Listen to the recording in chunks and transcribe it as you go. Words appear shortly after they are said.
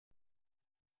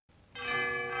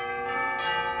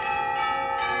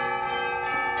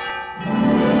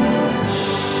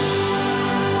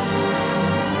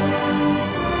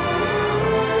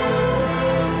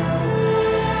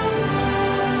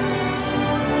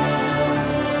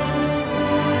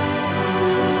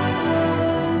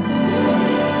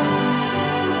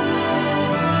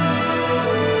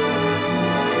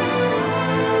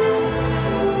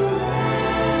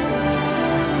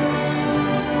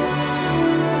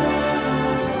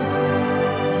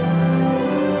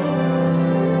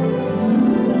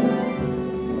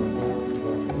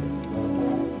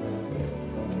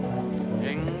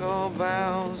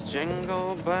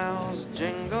Jingle bells,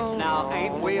 jingle Now,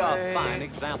 ain't we a away. fine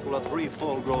example of three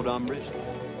full-grown hombres?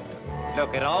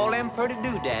 Look at all them pretty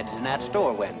doodads in that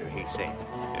store window, he said.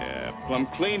 Yeah, plumb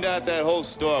cleaned out that whole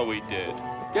store we did.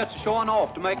 Just showing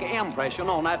off to make an impression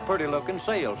on that pretty-looking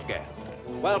sales gal.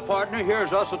 Well, partner,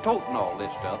 here's us a-toting all this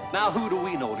stuff. Now, who do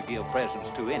we know to give presents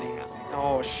to anyhow?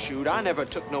 Oh, shoot, I never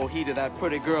took no heed of that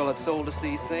pretty girl that sold us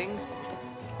these things.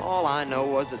 All I know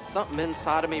was that something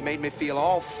inside of me made me feel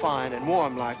all fine and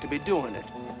warm-like to be doing it,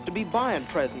 to be buying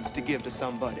presents to give to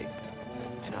somebody.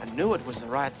 And I knew it was the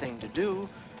right thing to do,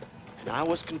 and I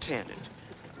was contented.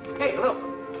 Hey, look.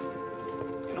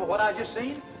 You know what I just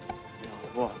seen?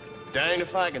 What? Dang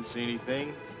if I can see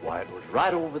anything. Why, it was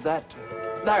right over that.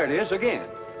 There it is again.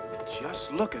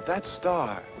 Just look at that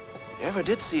star. Never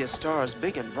did see a star as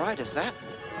big and bright as that.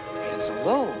 And so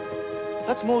low.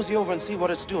 Let's mosey over and see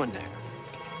what it's doing there.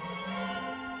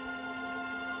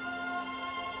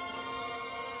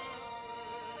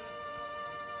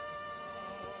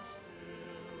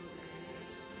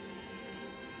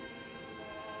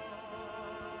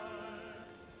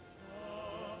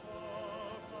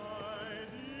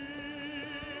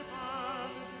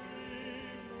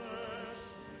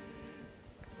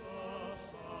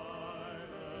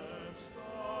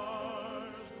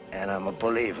 And I'ma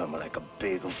believe him like a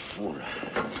big fool.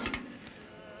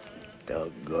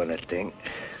 Doggone thing.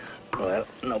 Well,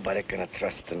 nobody can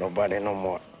trust nobody no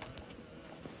more.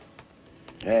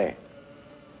 Hey,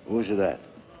 who's that?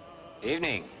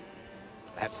 Evening.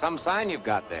 That's some sign you've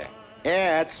got there.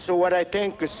 Yeah, that's what I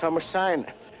think is some sign.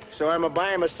 So I'm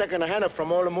buying a second-hander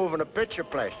from all the moving picture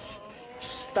place.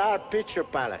 Star Picture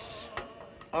Palace.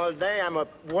 All day I'm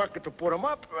working to put them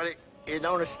up, but it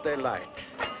don't stay light.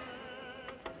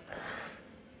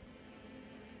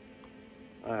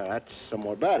 That's some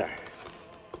more better.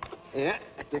 Yeah,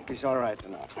 I think he's all right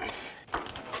now.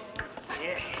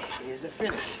 Yeah, here's a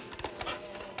finish.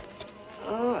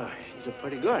 Oh, he's a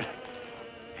pretty good.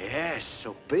 Yeah,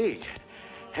 so big.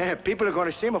 Yeah, people are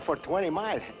going to see him for 20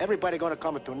 miles. Everybody going to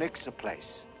come to Nick's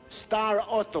place. Star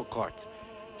Auto Court.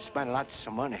 Spend lots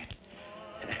of money.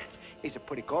 He's a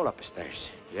pretty cold upstairs.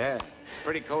 Yeah,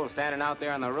 pretty cold standing out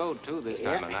there on the road, too, this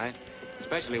time of night.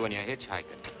 Especially when you're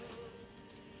hitchhiking.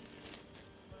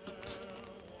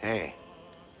 Hey,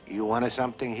 you wanted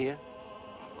something here?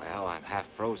 Well, I'm half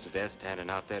froze to death standing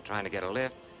out there trying to get a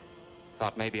lift.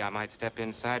 Thought maybe I might step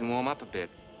inside and warm up a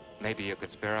bit. Maybe you could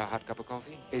spare a hot cup of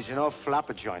coffee? It's no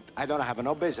flapper joint. I don't have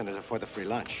no business for the free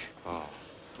lunch. Oh.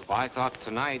 Well, I thought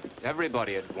tonight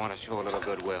everybody would want to show a little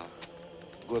goodwill.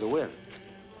 Goodwill?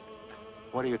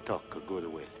 What do you talk,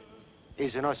 goodwill?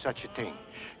 Is no such a thing.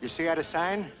 You see how the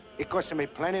sign? It costs me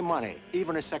plenty of money,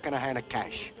 even a second-hand of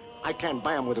cash. I can't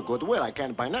buy them with a goodwill. I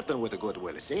can't buy nothing with a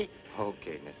goodwill, see?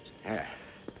 Okay, mister. Yeah.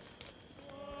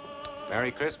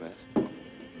 Merry Christmas.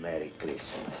 Merry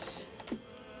Christmas.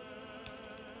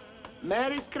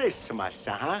 Merry Christmas,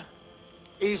 huh?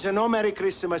 Is no Merry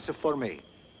Christmas for me.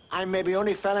 I'm maybe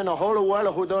only fella in the whole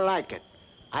world who don't like it.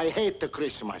 I hate the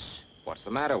Christmas. What's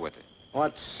the matter with it?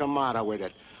 What's the matter with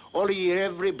it? All year,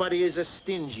 everybody is a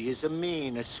stingy, is a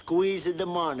mean, a squeezing the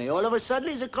money. All of a sudden,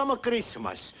 it's come a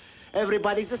Christmas.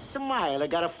 Everybody's a smile, I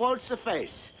got a false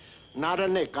face. Not a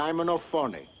Nick, I'm no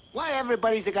phony. Why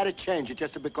everybody's got to change it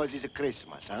just because it's a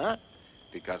Christmas, huh?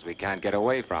 Because we can't get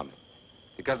away from it.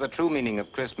 Because the true meaning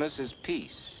of Christmas is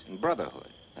peace and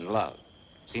brotherhood and love.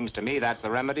 Seems to me that's the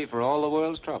remedy for all the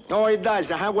world's trouble. Oh, it does,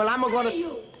 huh? Well, I'm gonna... Hey,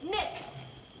 you, Nick.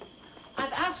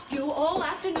 I've asked you all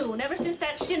afternoon, ever since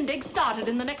that shindig started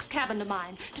in the next cabin to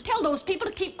mine, to tell those people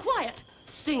to keep quiet,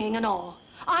 singing and all.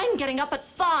 I'm getting up at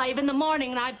 5 in the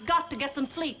morning, and I've got to get some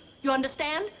sleep. You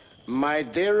understand? My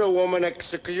dear woman,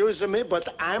 excuse me,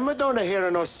 but I'm don't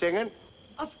hear no singing.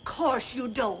 Of course you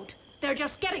don't. They're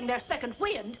just getting their second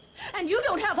wind. And you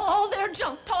don't have all their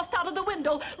junk tossed out of the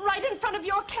window right in front of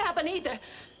your cabin either.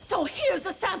 So here's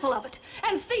a sample of it,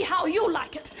 and see how you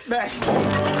like it. He's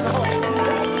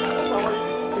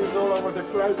all over the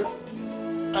closet.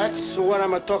 That's what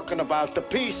I'm talking about. The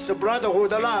peace, the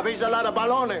brotherhood, the love. He's a lot of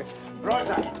baloney.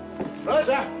 Rosa!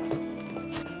 Rosa!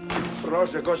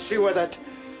 Rosa, go see what that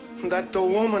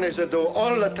woman is do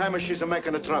all the time she's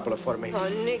making a trouble for me. Oh,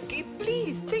 Nicky,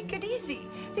 please, take it easy.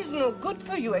 It's no good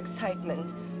for you,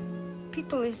 excitement.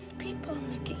 People is people,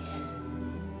 Nicky.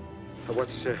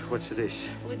 What's this?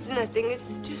 Oh, it's nothing. It's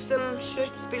just some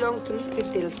shirts belong to Mr.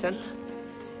 Dilson.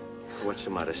 What's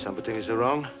the matter? Something is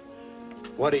wrong?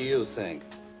 What do you think?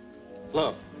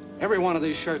 Look, every one of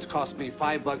these shirts cost me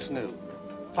 $5 new.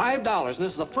 $5, and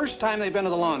this is the first time they've been to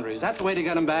the laundry. Is that the way to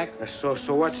get them back? So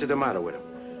what's the matter with him?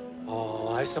 Oh,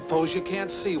 I suppose you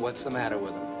can't see what's the matter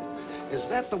with them. Is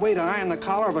that the way to iron the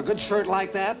collar of a good shirt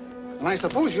like that? And I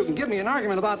suppose you can give me an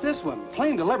argument about this one.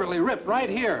 Plain deliberately ripped right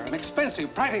here. An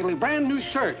expensive, practically brand new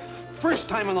shirt. First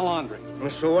time in the laundry.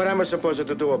 So what am I supposed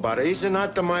to do about it? He's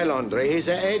not my laundry. He's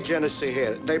an agency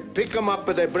here. They pick him up,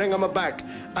 but they bring him back.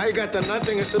 I got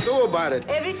nothing to do about it.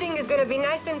 Everything is going to be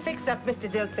nice and fixed up,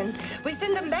 Mr. Dilson. We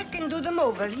send them back and do them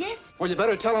over, yes? Well, you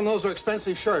better tell them those are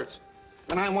expensive shirts.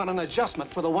 And I want an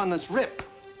adjustment for the one that's ripped.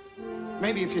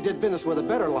 Maybe if you did business with a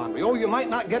better laundry, you might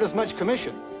not get as much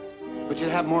commission, but you'd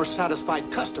have more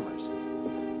satisfied customers.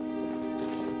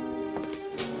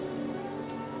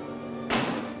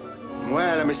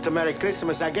 Well, Mr. Merry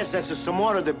Christmas, I guess that's some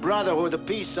more of the brotherhood, the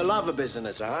peace, the love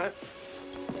business, huh?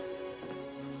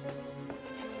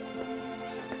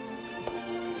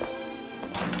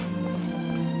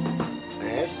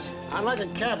 Yes? I'd like a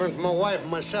cabin for my wife and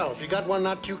myself. You got one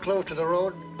not too close to the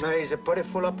road? No, he's pretty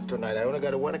full up tonight. I only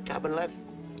got one cabin left.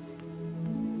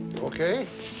 Okay.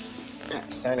 Yeah,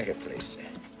 sign it here, please.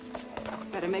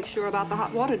 Better make sure about the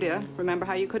hot water, dear. Remember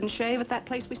how you couldn't shave at that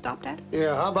place we stopped at?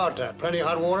 Yeah, how about that? Plenty of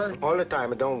hot water? All the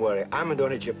time, don't worry. I'm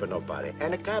not chipping nobody.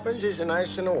 And the cabins is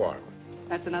nice and warm.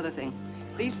 That's another thing.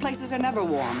 These places are never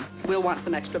warm. We'll want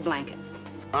some extra blankets.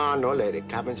 Oh, no, lady.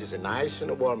 Cabins is nice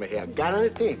and warm here.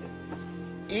 Guaranteed.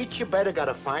 Each better got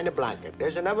to find a blanket.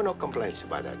 There's never no complaints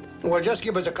about that. Well, just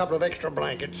give us a couple of extra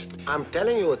blankets. I'm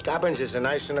telling you, cabins is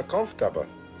nice and comfortable.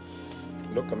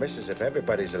 Look, missus, if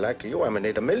everybody's like you, I'm gonna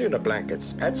need 1,000,000 of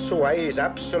blankets. That's why he's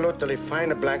absolutely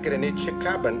find a blanket in each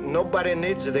cabin. Nobody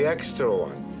needs the extra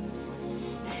one.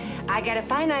 I got a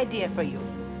fine idea for you.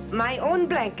 My own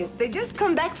blankets. They just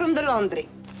come back from the laundry.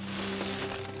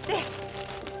 There.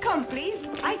 Come, please.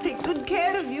 I take good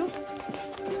care of you.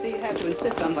 You see, you have to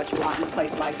insist on what you want in a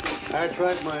place like this. That's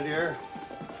right, my dear.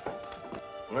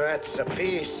 That's a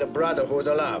peace, a brotherhood,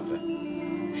 a love.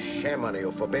 Shame on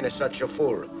you for being such a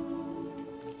fool.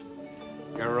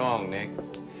 You're wrong, Nick.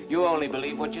 You only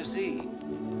believe what you see.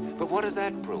 But what does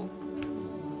that prove?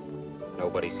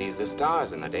 Nobody sees the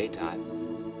stars in the daytime.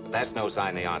 But that's no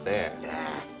sign they aren't there.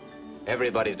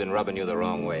 Everybody's been rubbing you the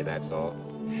wrong way, that's all.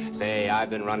 Say, I've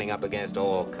been running up against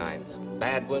all kinds.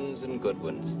 Bad ones and good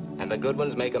ones. And the good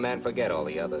ones make a man forget all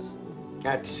the others.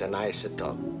 That's a nice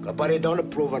talk. But it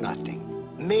don't prove nothing.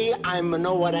 Me, I'm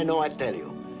know what I know, I tell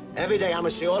you. Every day I'm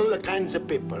see all the kinds of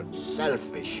people.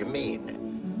 Selfish, mean.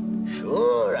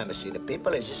 Sure, I'm seeing the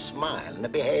people is just smile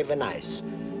and behave nice.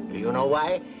 You know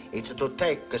why? It's to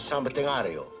take something out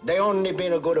of you. They only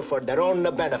been good for their own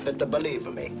benefit, believe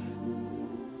me.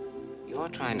 You're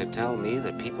trying to tell me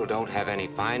that people don't have any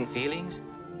fine feelings?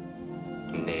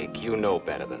 Nick, you know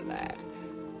better than that.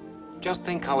 Just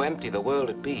think how empty the world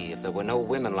would be if there were no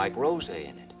women like Rosa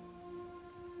in it.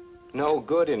 No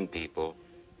good in people.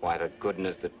 Why, the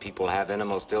goodness that people have in them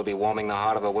will still be warming the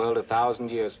heart of the world 1,000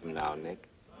 years from now, Nick.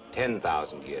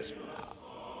 10,000 years from now.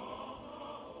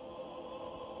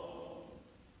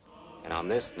 And on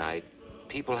this night,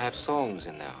 people have songs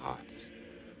in their hearts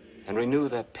and renew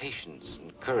their patience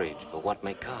and courage for what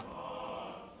may come.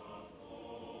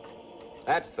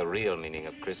 That's the real meaning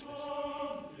of Christmas.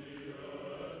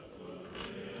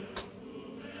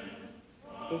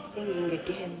 They're singing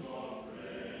again.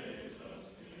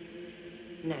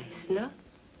 Nice, no?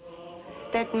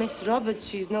 That Miss Roberts,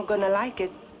 she's not gonna like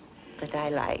it. But I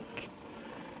like.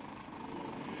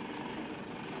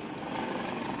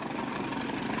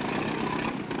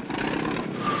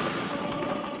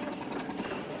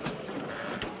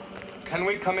 Can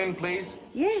we come in, please?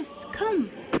 Yes, come.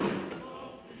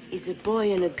 It's a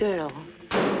boy and a girl.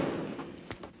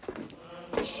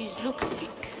 She's look sick.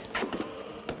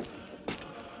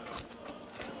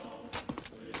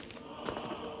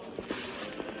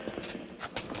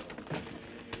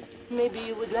 Maybe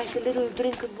you would like a little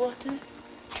drink of water?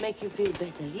 Make you feel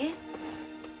better, yes?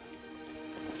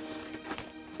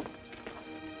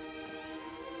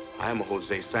 I'm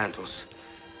Jose Santos.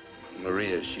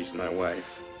 Maria, she's my wife.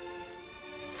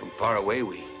 From far away,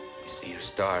 we see your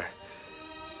star.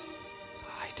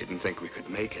 I didn't think we could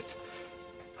make it.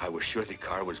 I was sure the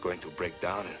car was going to break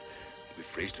down and we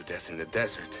freeze to death in the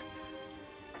desert.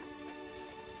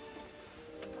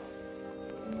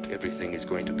 Everything is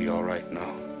going to be all right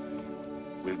now.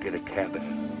 We'll get a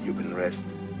cabin. You can rest.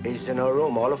 He's in a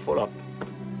room all full up.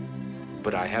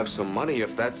 But I have some money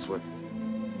if that's what...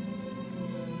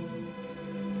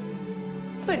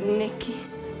 But, Nicky,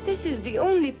 this is the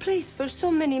only place for so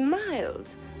many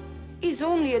miles. It's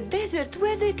only a desert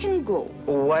where they can go.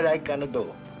 What I gonna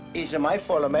do? Is it my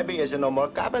fault or maybe there's no more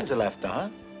cabins left, huh?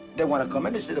 They want to come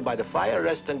in and sit by the fire,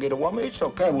 rest and get a woman. It's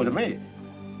okay with me.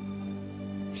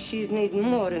 She's need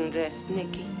more than rest,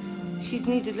 Nicky. She's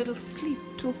need a little sleep,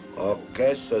 too.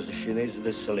 Okay, so she needs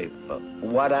to sleep.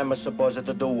 What am I supposed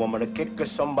to do, woman? To kick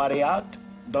somebody out?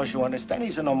 Don't you understand?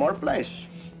 He's in no more place.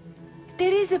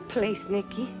 There is a place,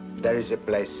 Nicky. There is a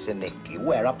place, Nicky.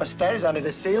 Where? Upstairs, under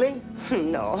the ceiling?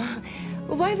 No.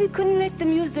 Why we couldn't let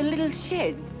them use the little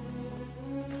shed?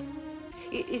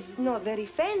 It's not very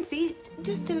fancy,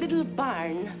 just a little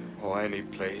barn. Oh, any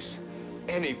place.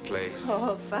 Any place.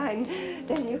 Oh, fine.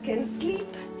 Then you can sleep.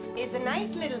 It's a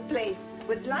nice little place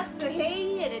with lots of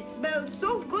hay, and it smells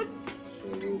so good.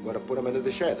 So you gotta put him into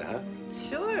the shed, huh?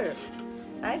 Sure.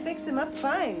 I fix him up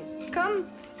fine. Come,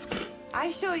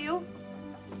 I show you.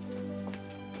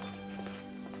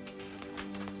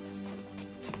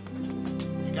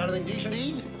 You got anything decent to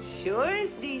eat? Sure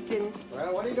it's decent.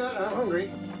 Well, what do you got? I'm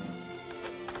hungry.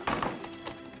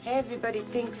 Everybody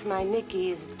thinks my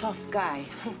Nicky is a tough guy.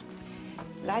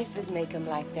 Life has make him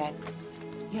like that.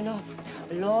 You know,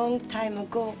 a long time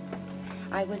ago,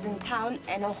 I was in town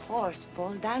and a horse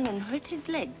fall down and hurt his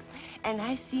leg. And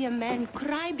I see a man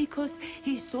cry because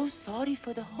he's so sorry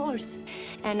for the horse.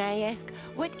 And I ask,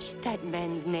 what is that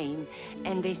man's name?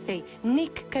 And they say,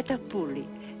 Nick Catapulli.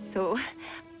 So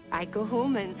I go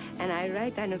home and I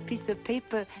write on a piece of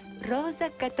paper,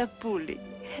 Rosa Catapulli.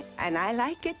 And I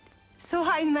like it, so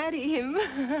I marry him.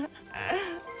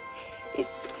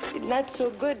 It's not so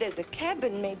good as a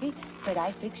cabin, maybe, but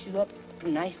I fix you up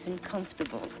nice and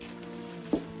comfortable.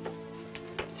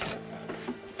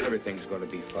 Everything's gonna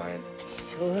be fine.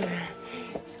 Sure.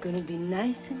 It's gonna be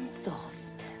nice and soft.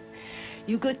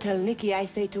 You go tell Nicky I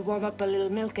say to warm up a little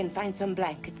milk and find some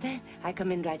blankets, eh? I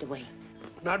come in right away.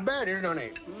 Not bad, is it,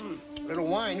 honey? A little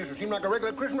wine, this would seem like a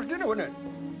regular Christmas dinner, wouldn't it?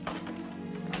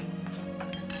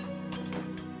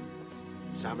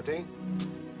 Something?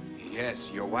 Yes,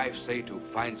 your wife say to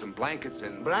find some blankets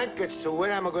and... Blankets? So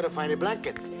where am I gonna find the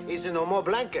blankets? Is there no more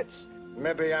blankets?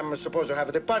 Maybe I'm supposed to have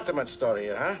a department store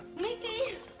here, huh?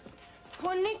 Nicky!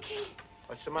 Oh, Nicky!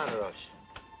 What's the matter, Ross?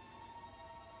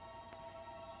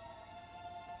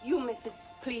 You, Mrs.,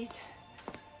 please.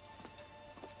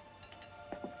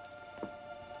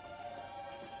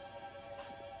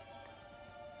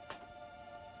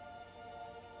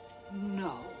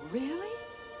 No, really?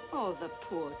 Oh, the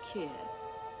poor kid.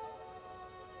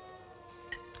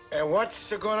 And what's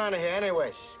going on here,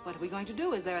 anyways? What are we going to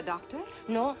do? Is there a doctor?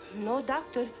 No, no,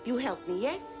 doctor. You help me,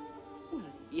 yes? Well,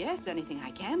 yes, anything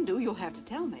I can do, you'll have to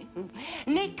tell me.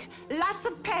 Nick, lots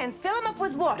of pans. Fill them up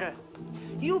with water.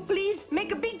 You, please,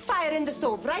 make a big fire in the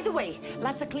stove right away.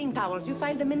 Lots of clean towels. You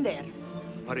find them in there.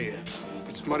 Maria.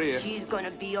 It's Maria. She's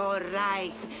gonna be all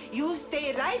right. You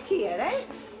stay right here, eh?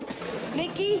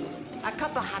 Nicky, a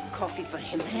cup of hot coffee for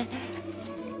him, eh?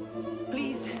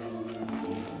 Please.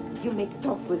 You make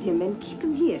talk with him and keep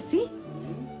him here, see?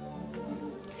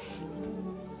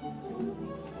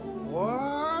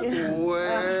 What?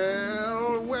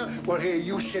 Well, here,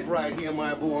 you sit right here,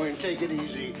 my boy, and take it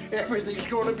easy. Everything's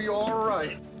going to be all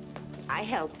right. I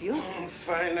help you.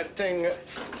 Fine a thing.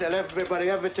 Tell everybody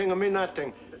everything or me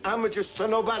nothing. I'm just a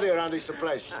nobody around this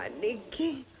place. Ah,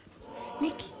 Nicky.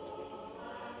 Nicky.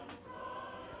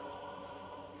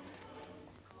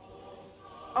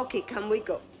 Okay, come, we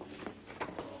go.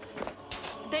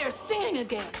 They're singing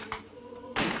again.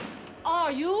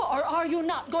 Are you or are you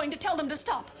not going to tell them to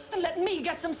stop and let me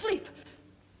get some sleep?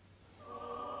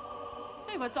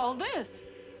 Say, what's all this?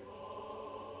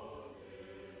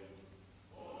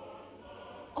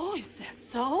 Oh, is that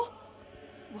so?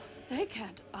 Well, say,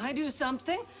 can't I do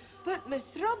something? But, Miss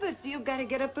Roberts, you gotta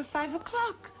get up at 5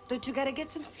 o'clock. Don't you gotta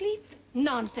get some sleep?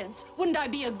 Nonsense. Wouldn't I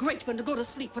be a great one to go to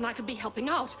sleep when I could be helping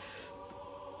out?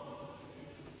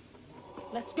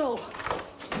 Let's go.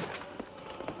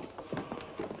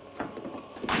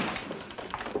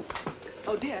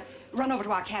 Oh, dear. Run over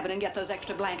to our cabin and get those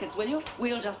extra blankets, will you?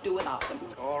 We'll just do without them.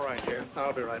 All right, dear.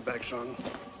 I'll be right back, son.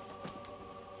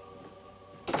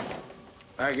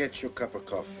 I get you a cup of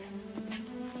coffee.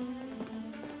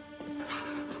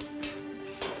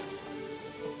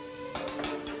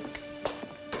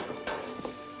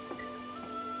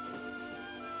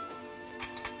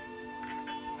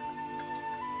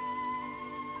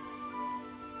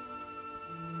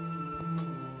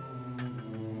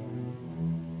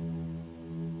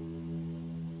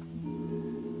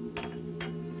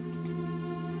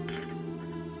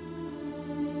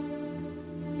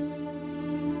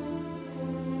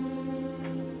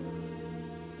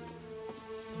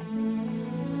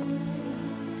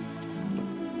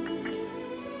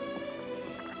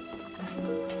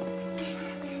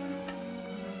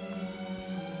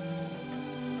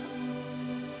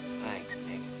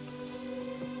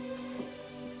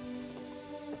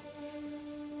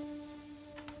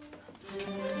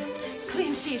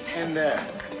 clean sheets? In there.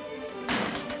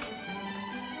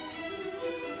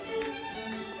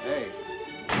 Hey,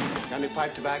 got any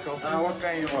pipe tobacco? What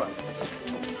kind you want?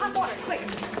 Hot water, quick.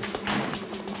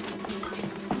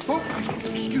 Oh,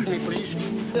 excuse me, please.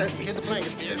 Get the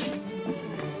blankets, dear.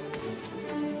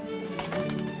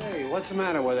 Hey, what's the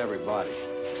matter with everybody?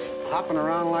 Hopping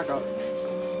around like a...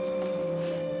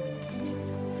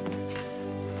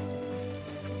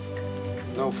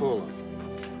 No fooling.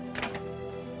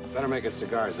 Better make it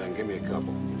cigars then. Give me a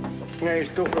couple. Yeah, it's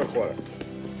 2 for a quarter.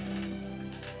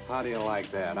 How do you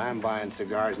like that? I'm buying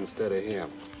cigars instead of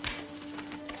him.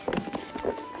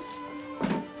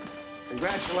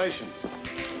 Congratulations.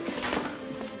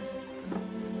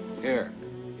 Here,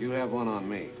 you have one on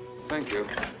me. Thank you.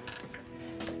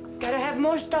 Gotta have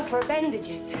more stuff for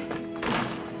bandages.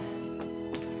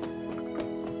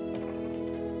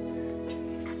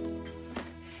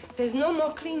 There's no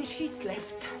more clean sheets left.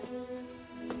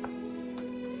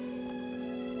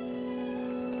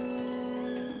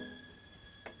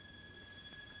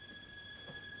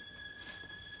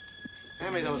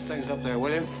 Hand me those things up there,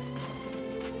 will you?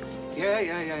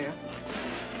 Yeah.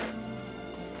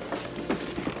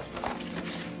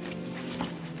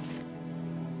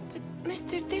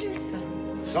 Mr.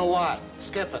 Dickerson. So what?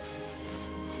 Skip it.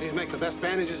 These make the best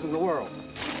bandages in the world.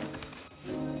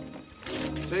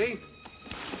 See?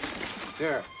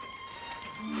 Here.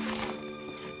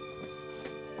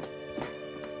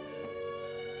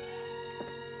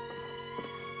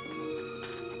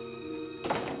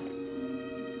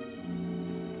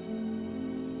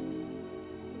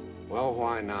 Well,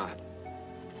 why not?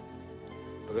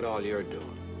 Look at all you're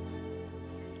doing.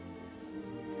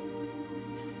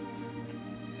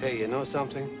 Hey, you know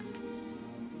something?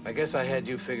 I guess I had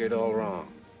you figured all wrong.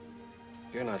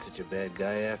 You're not such a bad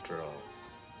guy after all.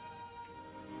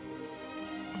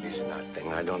 It's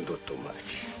nothing. I don't do too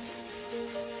much.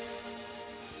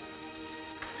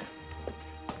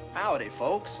 Howdy,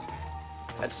 folks.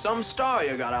 That's some star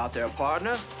you got out there,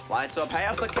 partner. Lights up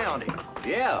half the county.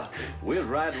 Yeah, we was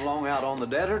riding along out on the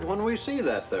desert when we see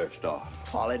that there star.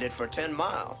 Followed it for 10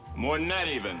 miles. More than that,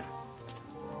 even.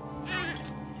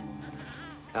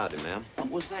 Howdy, ma'am. What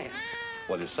was that?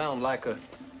 Well, it sounded like a...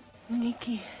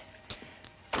 Nicky.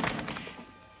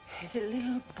 He's a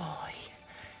little boy.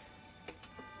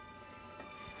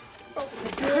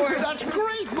 Boy, that's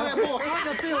great, my boy.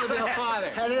 How's it feel to be a father?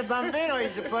 Hey, little Bambino,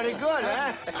 he's pretty good,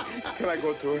 huh? Can I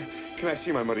go to her? Can I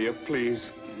see my Maria, please?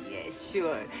 Yes,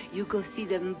 sure. You go see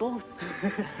them both.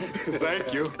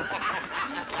 Thank you.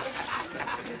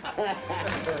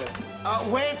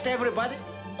 Wait, everybody.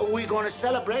 We're gonna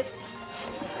celebrate.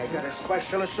 I got a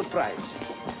special surprise.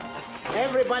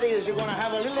 Everybody is gonna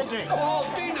have a little drink. Oh,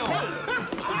 Dino!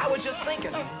 Hey, I was just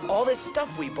thinking, all this stuff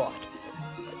we bought.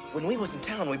 When we was in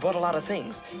town, we bought a lot of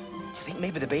things. Do you think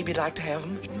maybe the baby'd like to have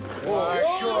them? Oh,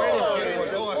 sure.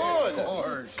 Of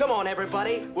course. Come on,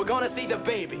 everybody. We're gonna see the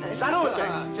baby. Salute.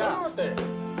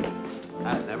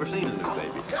 I've never seen a new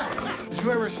baby. Did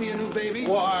you ever see a new baby?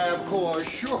 Why, of course,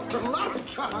 sure. A lot of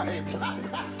times.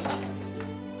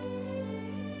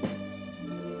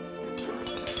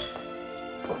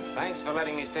 Thanks for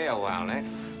letting me stay a while, Nick.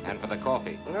 And for the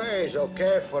coffee. No, it's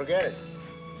okay. Forget it.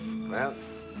 Well,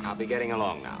 I'll be getting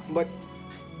along now. But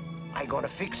I gonna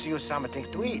fix you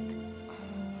something to eat.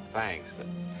 Thanks, but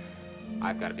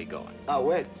I've got to be going. Oh,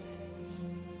 wait.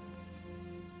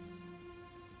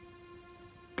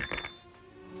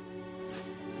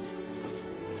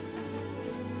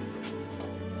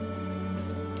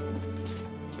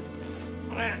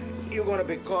 You're gonna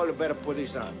be cold, you better put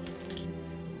this on.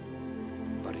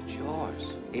 But it's yours.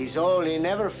 He's old, he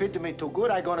never fit me too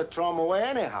good. I gonna throw him away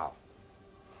anyhow.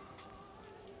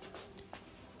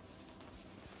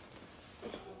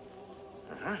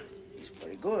 He's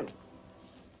pretty good.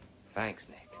 Thanks,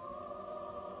 Nick.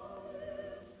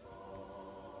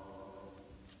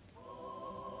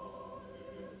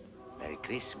 Merry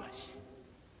Christmas.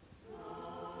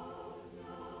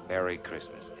 Merry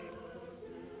Christmas, Nick.